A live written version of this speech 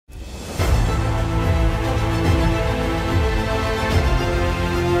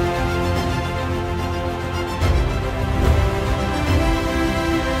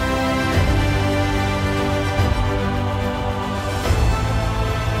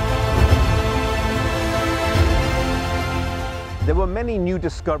There were many new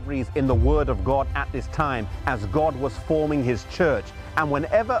discoveries in the Word of God at this time as God was forming His church, and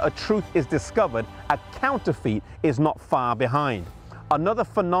whenever a truth is discovered, a counterfeit is not far behind. Another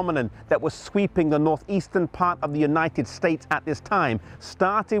phenomenon that was sweeping the northeastern part of the United States at this time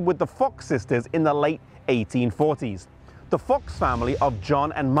started with the Fox sisters in the late 1840s. The Fox family of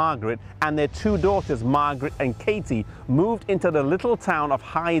John and Margaret and their two daughters, Margaret and Katie, moved into the little town of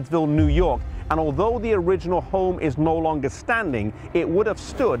Hydesville, New York, and although the original home is no longer standing, it would have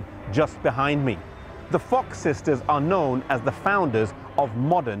stood just behind me. The Fox sisters are known as the founders of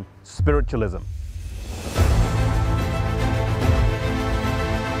modern spiritualism.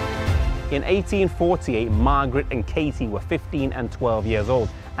 In 1848, Margaret and Katie were 15 and 12 years old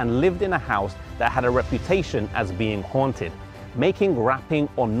and lived in a house that had a reputation as being haunted, making rapping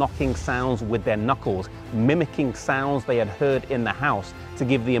or knocking sounds with their knuckles, mimicking sounds they had heard in the house to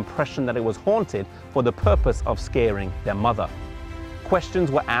give the impression that it was haunted for the purpose of scaring their mother.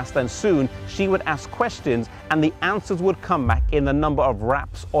 Questions were asked, and soon she would ask questions and the answers would come back in the number of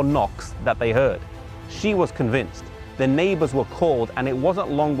raps or knocks that they heard. She was convinced. The neighbors were called, and it wasn't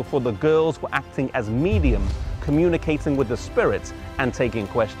long before the girls were acting as mediums, communicating with the spirits and taking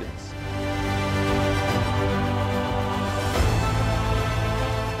questions.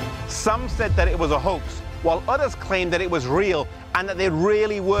 Some said that it was a hoax, while others claimed that it was real and that they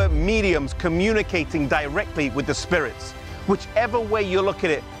really were mediums communicating directly with the spirits. Whichever way you look at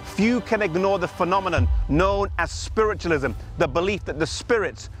it, few can ignore the phenomenon known as spiritualism, the belief that the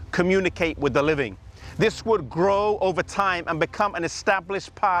spirits communicate with the living. This would grow over time and become an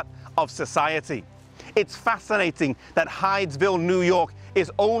established part of society. It's fascinating that Hydesville, New York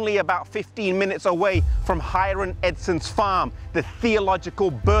is only about 15 minutes away from Hiram Edson's farm, the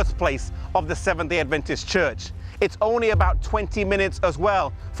theological birthplace of the Seventh-day Adventist Church. It's only about 20 minutes as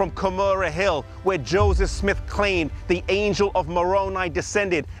well from Cumorah Hill, where Joseph Smith claimed the angel of Moroni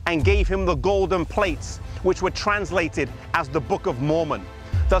descended and gave him the golden plates, which were translated as the Book of Mormon.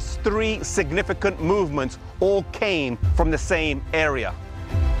 Thus, three significant movements all came from the same area.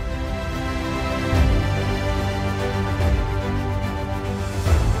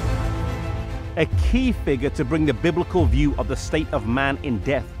 A key figure to bring the biblical view of the state of man in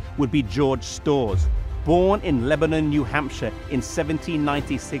death would be George Storrs, born in Lebanon, New Hampshire in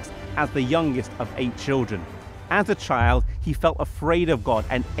 1796 as the youngest of 8 children. As a child, he felt afraid of God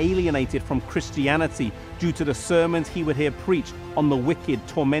and alienated from Christianity due to the sermons he would hear preached on the wicked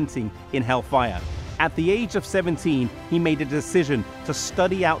tormenting in hellfire. At the age of 17, he made a decision to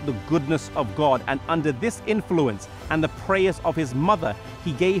study out the goodness of God, and under this influence and the prayers of his mother,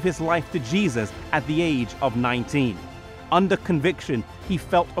 he gave his life to Jesus at the age of 19. Under conviction, he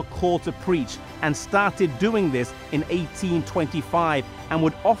felt a call to preach and started doing this in 1825 and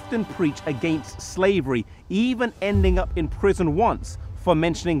would often preach against slavery, even ending up in prison once for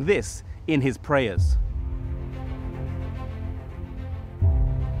mentioning this in his prayers.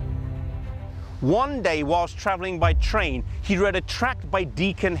 One day, whilst traveling by train, he read a tract by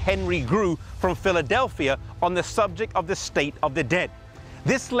Deacon Henry Grew from Philadelphia on the subject of the state of the dead.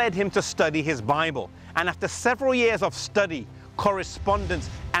 This led him to study his Bible, and after several years of study, correspondence,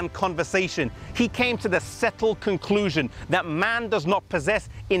 and conversation, he came to the settled conclusion that man does not possess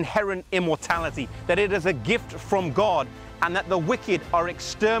inherent immortality, that it is a gift from God, and that the wicked are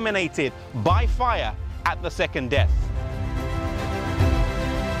exterminated by fire at the second death.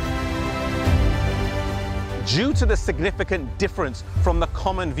 Due to the significant difference from the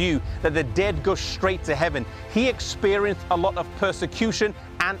common view that the dead go straight to heaven, he experienced a lot of persecution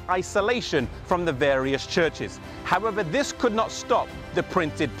and isolation from the various churches. However, this could not stop the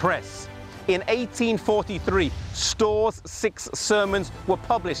printed press. In 1843, Storrs' 6 sermons were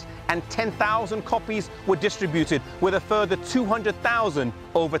published and 10,000 copies were distributed, with a further 200,000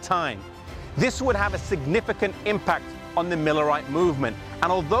 over time. This would have a significant impact on the Millerite movement,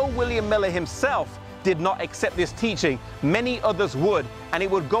 and although William Miller himself did not accept this teaching, many others would, and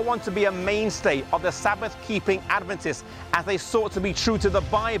it would go on to be a mainstay of the Sabbath-keeping Adventists as they sought to be true to the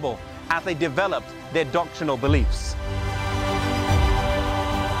Bible as they developed their doctrinal beliefs.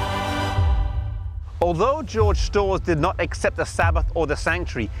 Although George Storrs did not accept the Sabbath or the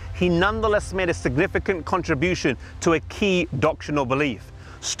sanctuary, he nonetheless made a significant contribution to a key doctrinal belief.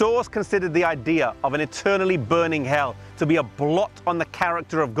 Storrs considered the idea of an eternally burning hell to be a blot on the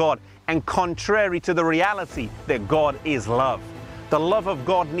character of God and contrary to the reality that God is love. The love of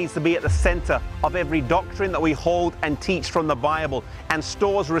God needs to be at the center of every doctrine that we hold and teach from the Bible, and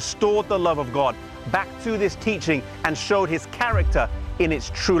Storrs restored the love of God back to this teaching and showed his character in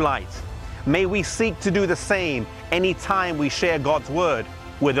its true light. May we seek to do the same anytime we share God's word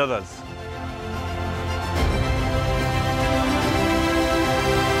with others.